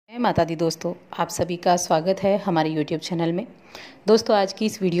माता दी दोस्तों, आप सभी का स्वागत है हमारे YouTube चैनल में। दोस्तों, आज की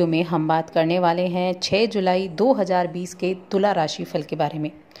इस वीडियो में हम बात करने वाले हैं 6 जुलाई 2020 के तुला राशिफल के बारे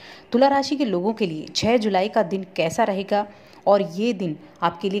में। तुला राशि के लोगों के लिए 6 जुलाई का दिन कैसा रहेगा और ये दिन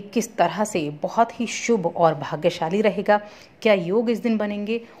आपके लिए किस तरह से बहुत ही शुभ और भाग्यशाली रहेगा, क्या योग इस दिन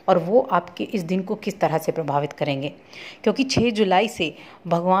बनेंगे और वो आपके इस दिन को किस तरह से प्रभावित करेंगे। क्योंकि 6 जुलाई से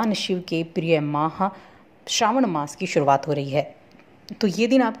भगवान शिव के प्रिय माह श्रावण मास की शुरुआत हो रही है, तो ये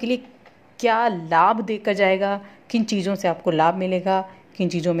दिन आपके लिए क्या लाभ देकर जाएगा, किन चीज़ों से आपको लाभ मिलेगा, किन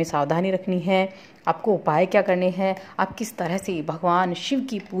चीज़ों में सावधानी रखनी है, आपको उपाय क्या करने हैं, आप किस तरह से भगवान शिव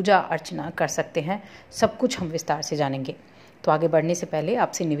की पूजा अर्चना कर सकते हैं, सब कुछ हम विस्तार से जानेंगे। तो आगे बढ़ने से पहले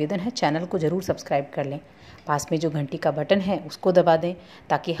आपसे निवेदन है, चैनल को ज़रूर सब्सक्राइब कर लें। पास में जो घंटी का बटन है उसको दबा दें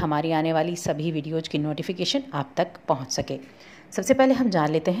ताकि हमारी आने वाली सभी वीडियोज़ की नोटिफिकेशन आप तक पहुँच सके। सबसे पहले हम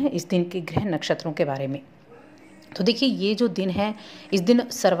जान लेते हैं इस दिन के ग्रह नक्षत्रों के बारे में। तो देखिए, ये जो दिन है, इस दिन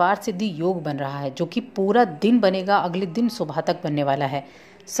सर्वार्थ सिद्धि योग बन रहा है, जो कि पूरा दिन बनेगा, अगले दिन सुबह तक बनने वाला है।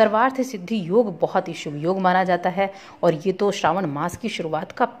 सर्वार्थ सिद्धि योग बहुत ही शुभ योग माना जाता है और ये तो श्रावण मास की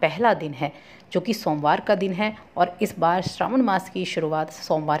शुरुआत का पहला दिन है, जो कि सोमवार का दिन है। और इस बार श्रावण मास की शुरुआत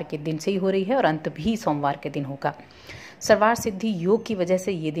सोमवार के दिन से ही हो रही है और अंत भी सोमवार के दिन होगा। सर्वार्थ सिद्धि योग की वजह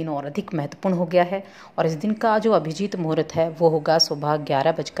से ये दिन और अधिक महत्वपूर्ण हो गया है और इस दिन का जो अभिजीत मुहूर्त है वो होगा सुबह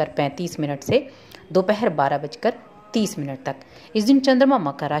 11:35 से दोपहर 12:30 तक। इस दिन चंद्रमा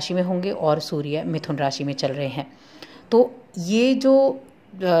मकर राशि में होंगे और सूर्य मिथुन राशि में चल रहे हैं। तो ये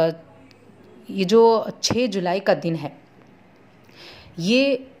जो 6 जुलाई का दिन है,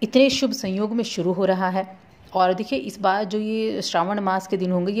 ये इतने शुभ संयोग में शुरू हो रहा है। और देखिए, इस बार जो ये श्रावण मास के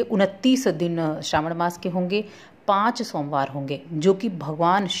दिन होंगे, ये 29 दिन श्रावण मास के होंगे, 5 सोमवार होंगे, जो कि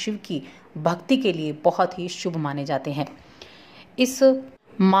भगवान शिव की भक्ति के लिए बहुत ही शुभ माने जाते हैं। इस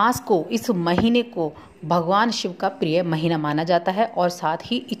मास को, इस महीने को भगवान शिव का प्रिय महीना माना जाता है और साथ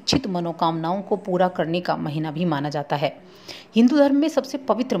ही इच्छित मनोकामनाओं को पूरा करने का महीना भी माना जाता है। हिंदू धर्म में सबसे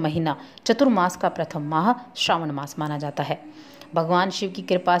पवित्र महीना चतुर्मास का प्रथम माह श्रावण मास माना जाता है। भगवान शिव की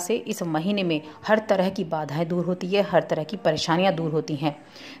कृपा से इस महीने में हर तरह की बाधाएं दूर होती है, हर तरह की परेशानियां दूर होती हैं।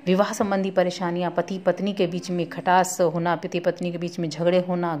 विवाह संबंधी परेशानियां, पति पत्नी के बीच में खटास होना, पति पत्नी के बीच में झगड़े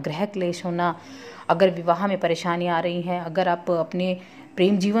होना, गृह क्लेश होना, अगर विवाह में परेशानियां आ रही हैं, अगर आप अपने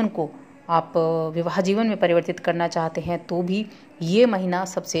प्रेम जीवन को आप विवाह जीवन में परिवर्तित करना चाहते हैं, तो भी ये महीना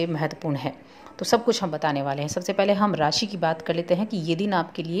सबसे महत्वपूर्ण है। तो सब कुछ हम बताने वाले हैं। सबसे पहले हम राशि की बात कर लेते हैं कि ये दिन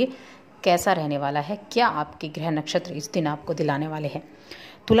आपके लिए कैसा रहने वाला है, क्या आपके ग्रह नक्षत्र इस दिन आपको दिलाने वाले हैं।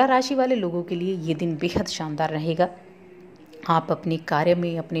 तुला राशि वाले लोगों के लिए ये दिन बेहद शानदार रहेगा। आप अपने कार्य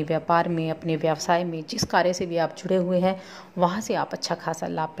में, अपने व्यापार में, अपने व्यवसाय में, जिस कार्य से भी आप जुड़े हुए हैं, वहाँ से आप अच्छा खासा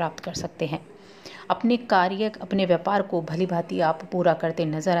लाभ प्राप्त कर सकते हैं। अपने कार्य, अपने व्यापार को भली भांति आप पूरा करते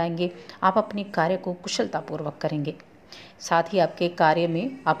नजर आएंगे। आप अपने कार्य को कुशलतापूर्वक करेंगे। साथ ही आपके कार्य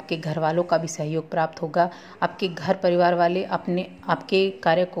में आपके घर वालों का भी सहयोग प्राप्त होगा। आपके घर परिवार वाले आपके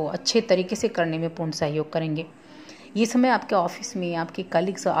कार्य को अच्छे तरीके से करने में पूर्ण सहयोग करेंगे। ये समय आपके ऑफिस में आपके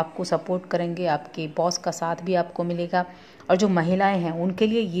कलीग्स आपको सपोर्ट करेंगे, आपके बॉस का साथ भी आपको मिलेगा। और जो महिलाएं हैं, उनके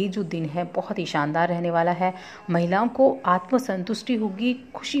लिए ये जो दिन है बहुत ही शानदार रहने वाला है। महिलाओं को आत्मसंतुष्टि होगी,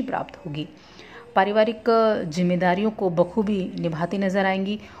 खुशी प्राप्त होगी, पारिवारिक जिम्मेदारियों को बखूबी निभाती नजर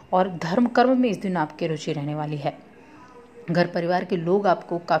आएंगी और धर्म कर्म में इस दिन आपकी रुचि रहने वाली है। घर परिवार के लोग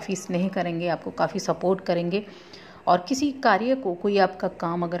आपको काफ़ी स्नेह करेंगे, आपको काफ़ी सपोर्ट करेंगे और किसी कार्य को, कोई आपका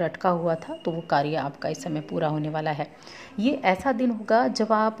काम अगर अटका हुआ था तो वो कार्य आपका इस समय पूरा होने वाला है। ये ऐसा दिन होगा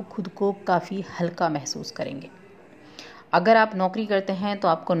जब आप खुद को काफ़ी हल्का महसूस करेंगे। अगर आप नौकरी करते हैं तो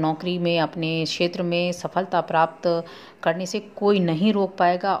आपको नौकरी में, अपने क्षेत्र में सफलता प्राप्त करने से कोई नहीं रोक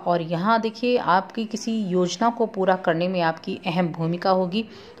पाएगा। और यहाँ देखिए, आपकी किसी योजना को पूरा करने में आपकी अहम भूमिका होगी,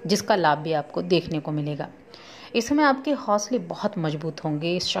 जिसका लाभ भी आपको देखने को मिलेगा। इस समय आपके हौसले बहुत मजबूत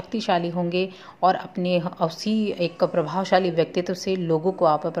होंगे, शक्तिशाली होंगे और अपने उसी एक प्रभावशाली व्यक्तित्व से लोगों को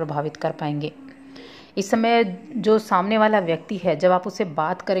आप प्रभावित कर पाएंगे। इस समय जो सामने वाला व्यक्ति है, जब आप उससे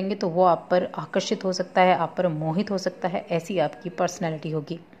बात करेंगे तो वो आप पर आकर्षित हो सकता है, आप पर मोहित हो सकता है, ऐसी आपकी पर्सनैलिटी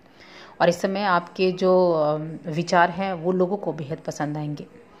होगी। और इस समय आपके जो विचार हैं वो लोगों को बेहद पसंद आएंगे।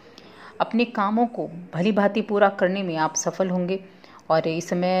 अपने कामों को भली भांति पूरा करने में आप सफल होंगे और इस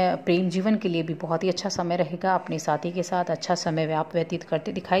समय प्रेम जीवन के लिए भी बहुत ही अच्छा समय रहेगा। अपने साथी के साथ अच्छा समय आप व्यतीत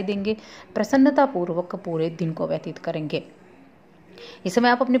करते दिखाई देंगे, प्रसन्नतापूर्वक पूरे दिन को व्यतीत करेंगे। इस समय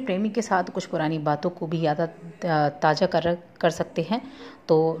आप अपने प्रेमी के साथ कुछ पुरानी बातों को भी याद ताज़ा कर सकते हैं।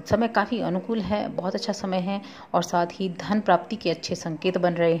 तो समय काफ़ी अनुकूल है, बहुत अच्छा समय है और साथ ही धन प्राप्ति के अच्छे संकेत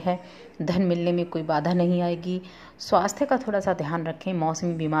बन रहे हैं। धन मिलने में कोई बाधा नहीं आएगी। स्वास्थ्य का थोड़ा सा ध्यान रखें।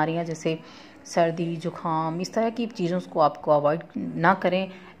 मौसमी बीमारियां जैसे सर्दी जुकाम इस तरह की चीज़ों को आपको अवॉइड ना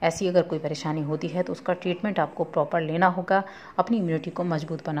करें। ऐसी अगर कोई परेशानी होती है तो उसका ट्रीटमेंट आपको प्रॉपर लेना होगा, अपनी इम्यूनिटी को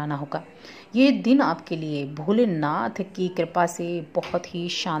मजबूत बनाना होगा। ये दिन आपके लिए भोलेनाथ की कृपा से बहुत ही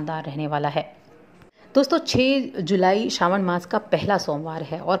शानदार रहने वाला है। दोस्तों 6 जुलाई श्रावण मास का पहला सोमवार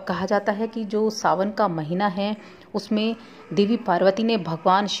है और कहा जाता है कि जो सावन का महीना है उसमें देवी पार्वती ने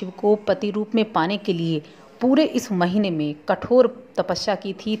भगवान शिव को पति रूप में पाने के लिए पूरे इस महीने में कठोर तपस्या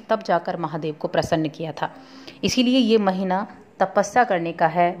की थी, तब जाकर महादेव को प्रसन्न किया था। इसीलिए ये महीना तपस्या करने का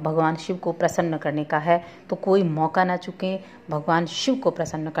है, भगवान शिव को प्रसन्न करने का है, तो कोई मौका ना चुकें भगवान शिव को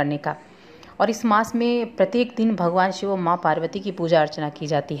प्रसन्न करने का। और इस मास में प्रत्येक दिन भगवान शिव और माँ पार्वती की पूजा अर्चना की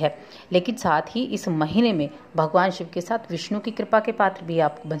जाती है, लेकिन साथ ही इस महीने में भगवान शिव के साथ विष्णु की कृपा के पात्र भी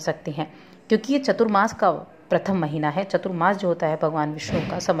आप बन सकते हैं, क्योंकि ये चतुर्मास का प्रथम महीना है। चतुर्मास जो होता है भगवान विष्णु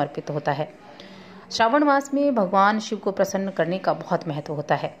का समर्पित होता है। श्रावण मास में भगवान शिव को प्रसन्न करने का बहुत महत्व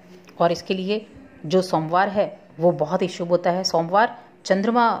होता है और इसके लिए जो सोमवार है वो बहुत ही शुभ होता है। सोमवार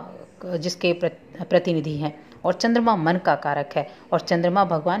चंद्रमा जिसके प्रतिनिधि हैं और चंद्रमा मन का कारक है और चंद्रमा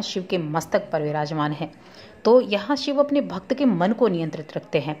भगवान शिव के मस्तक पर विराजमान है, तो यहाँ शिव अपने भक्त के मन को नियंत्रित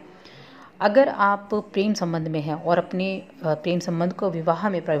रखते हैं। अगर आप प्रेम संबंध में हैं और अपने प्रेम संबंध को विवाह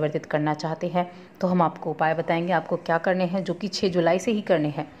में परिवर्तित करना चाहते हैं तो हम आपको उपाय बताएंगे आपको क्या करने हैं, जो कि 6 जुलाई से ही करने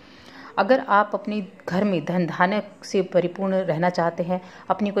हैं। अगर आप अपने घर में धन धान्य से परिपूर्ण रहना चाहते हैं,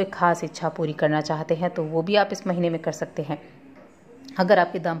 अपनी कोई खास इच्छा पूरी करना चाहते हैं, तो वो भी आप इस महीने में कर सकते हैं। अगर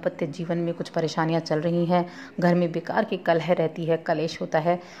आपके दाम्पत्य जीवन में कुछ परेशानियां चल रही हैं, घर में बेकार की कलह रहती है, कलेश होता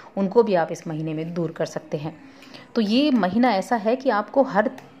है, उनको भी आप इस महीने में दूर कर सकते हैं। तो ये महीना ऐसा है कि आपको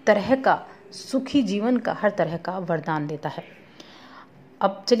हर तरह का सुखी जीवन का हर तरह का वरदान देता है।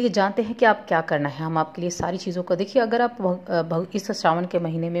 अब चलिए जानते हैं कि आप क्या करना है। हम आपके लिए सारी चीज़ों को देखिए, अगर आप इस श्रावण के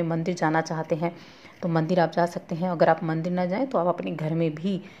महीने में मंदिर जाना चाहते हैं तो मंदिर आप जा सकते हैं। अगर आप मंदिर ना जाएं तो आप अपने घर में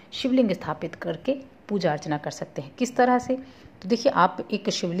भी शिवलिंग स्थापित करके पूजा अर्चना कर सकते हैं। किस तरह से? तो देखिए, आप एक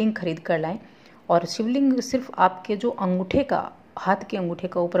शिवलिंग खरीद कर लाएं और शिवलिंग सिर्फ आपके जो अंगूठे का, हाथ के अंगूठे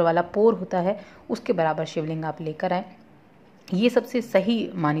का ऊपर वाला पोर होता है उसके बराबर शिवलिंग आप लेकर आएँ। ये सबसे सही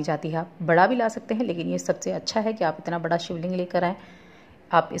मानी जाती है। आप बड़ा भी ला सकते हैं, लेकिन ये सबसे अच्छा है कि आप इतना बड़ा शिवलिंग लेकर आएँ।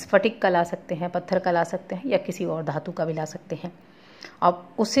 आप स्फटिक का ला सकते हैं, पत्थर का ला सकते हैं या किसी और धातु का भी ला सकते हैं।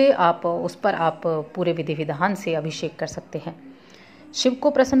 अब उस पर आप पूरे विधि विधान से अभिषेक कर सकते हैं। शिव को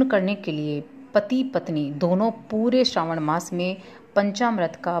प्रसन्न करने के लिए पति पत्नी दोनों पूरे श्रावण मास में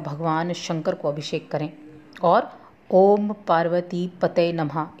पंचामृत का भगवान शंकर को अभिषेक करें और ओम पार्वती पते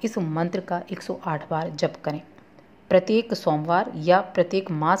नमः इस मंत्र का 108 बार जप करें। प्रत्येक सोमवार या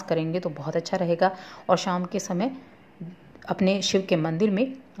प्रत्येक मास करेंगे तो बहुत अच्छा रहेगा। और शाम के समय अपने शिव के मंदिर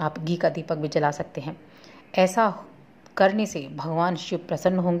में आप घी का दीपक भी जला सकते हैं। ऐसा करने से भगवान शिव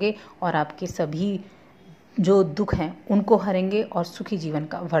प्रसन्न होंगे और आपके सभी जो दुख हैं उनको हरेंगे और सुखी जीवन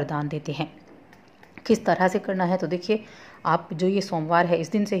का वरदान देते हैं। किस तरह से करना है? तो देखिए, आप जो ये सोमवार है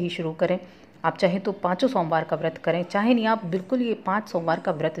इस दिन से ही शुरू करें। आप चाहे तो 5 सोमवार का व्रत करें, चाहे नहीं आप बिल्कुल ये 5 सोमवार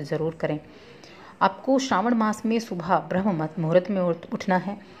का व्रत ज़रूर करें। आपको श्रावण मास में सुबह ब्रह्म मुहूर्त में उठना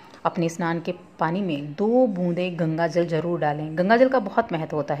है। अपने स्नान के पानी में 2 बूंदे गंगा जल जरूर डालें। गंगा जल का बहुत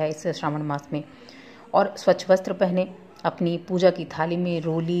महत्व होता है इस श्रावण मास में। और स्वच्छ वस्त्र पहने, अपनी पूजा की थाली में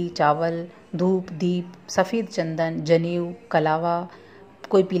रोली, चावल, धूप, दीप, सफ़ेद चंदन, जनेऊ, कलावा,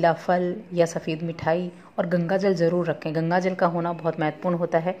 कोई पीला फल या सफ़ेद मिठाई और गंगा जल ज़रूर रखें। गंगा जल का होना बहुत महत्वपूर्ण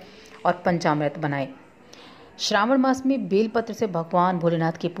होता है। और पंचामृत बनाएं। श्रावण मास में बेलपत्र से भगवान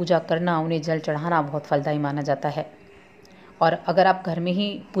भोलेनाथ की पूजा करना, उन्हें जल चढ़ाना बहुत फलदायी माना जाता है। और अगर आप घर में ही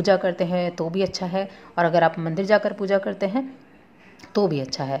पूजा करते हैं तो भी अच्छा है, और अगर आप मंदिर जाकर पूजा करते हैं तो भी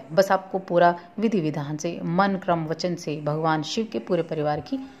अच्छा है। बस आपको पूरा विधि विधान से, मन क्रम वचन से भगवान शिव के पूरे परिवार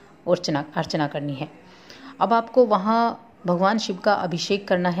की अर्चना करनी है। अब आपको वहाँ भगवान शिव का अभिषेक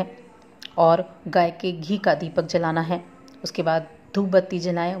करना है और गाय के घी का दीपक जलाना है। उसके बाद धूप बत्ती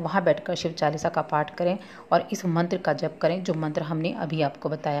जलाएं, वहाँ बैठकर शिव चालीसा का पाठ करें और इस मंत्र का जप करें जो मंत्र हमने अभी आपको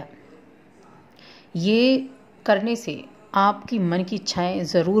बताया। ये करने से आपकी मन की इच्छाएं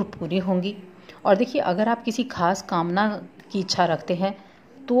ज़रूर पूरी होंगी। और देखिए, अगर आप किसी खास कामना की इच्छा रखते हैं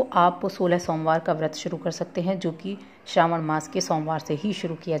तो आप 16 सोमवार का व्रत शुरू कर सकते हैं, जो कि श्रावण मास के सोमवार से ही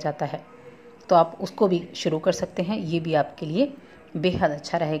शुरू किया जाता है। तो आप उसको भी शुरू कर सकते हैं। ये भी आपके लिए बेहद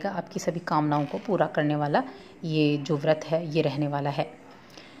अच्छा रहेगा। आपकी सभी कामनाओं को पूरा करने वाला ये जो व्रत है ये रहने वाला है।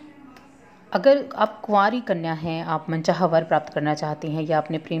 अगर आप कुंवारी कन्या हैं, आप मनचाहा वर प्राप्त करना चाहते हैं या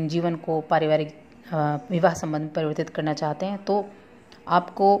अपने प्रेम जीवन को पारिवारिक विवाह संबंध में परिवर्तित करना चाहते हैं, तो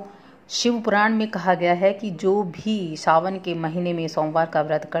आपको शिव पुराण में कहा गया है कि जो भी सावन के महीने में सोमवार का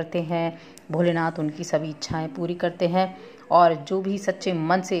व्रत करते हैं, भोलेनाथ उनकी सभी इच्छाएं पूरी करते हैं और जो भी सच्चे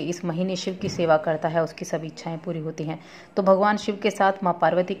मन से इस महीने शिव की सेवा करता है उसकी सभी इच्छाएं पूरी होती हैं। तो भगवान शिव के साथ माँ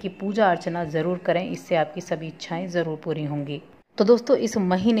पार्वती की पूजा अर्चना ज़रूर करें, इससे आपकी सभी इच्छाएं ज़रूर पूरी होंगी। तो दोस्तों, इस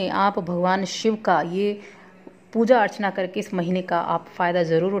महीने आप भगवान शिव का ये पूजा अर्चना करके इस महीने का आप फ़ायदा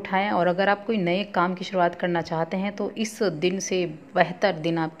ज़रूर उठाएं। और अगर आप कोई नए काम की शुरुआत करना चाहते हैं तो इस दिन से बेहतर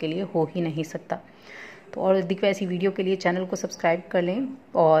दिन आपके लिए हो ही नहीं सकता। तो और अधिक ऐसी वीडियो के लिए चैनल को सब्सक्राइब कर लें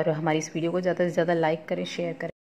और हमारी इस वीडियो को ज़्यादा से ज़्यादा लाइक करें, शेयर करें।